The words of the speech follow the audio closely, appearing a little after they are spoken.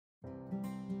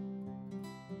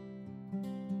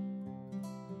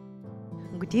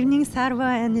Good evening,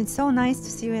 Sarva, and it's so nice to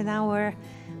see you in our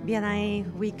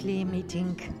BNI weekly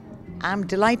meeting. I'm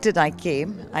delighted I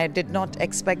came. I did not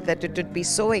expect that it would be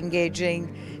so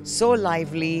engaging, so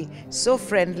lively, so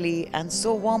friendly, and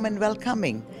so warm and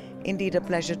welcoming. Indeed, a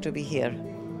pleasure to be here.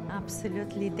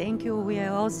 Absolutely, thank you. We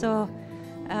are also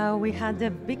we had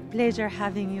a big pleasure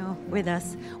having you with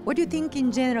us. What do you think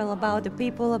in general about the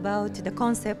people, about the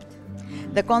concept?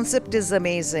 The concept is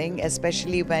amazing,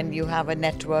 especially when you have a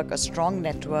network, a strong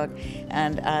network,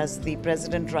 and as the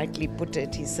president rightly put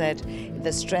it, he said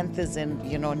the strength is in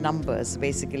numbers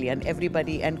basically, and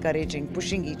everybody encouraging,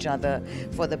 pushing each other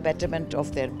for the betterment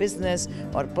of their business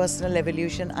or personal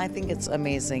evolution. I think it's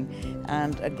amazing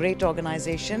and a great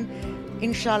organization.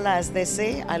 Inshallah, as they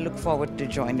say, I look forward to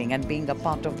joining and being a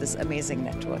part of this amazing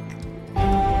network.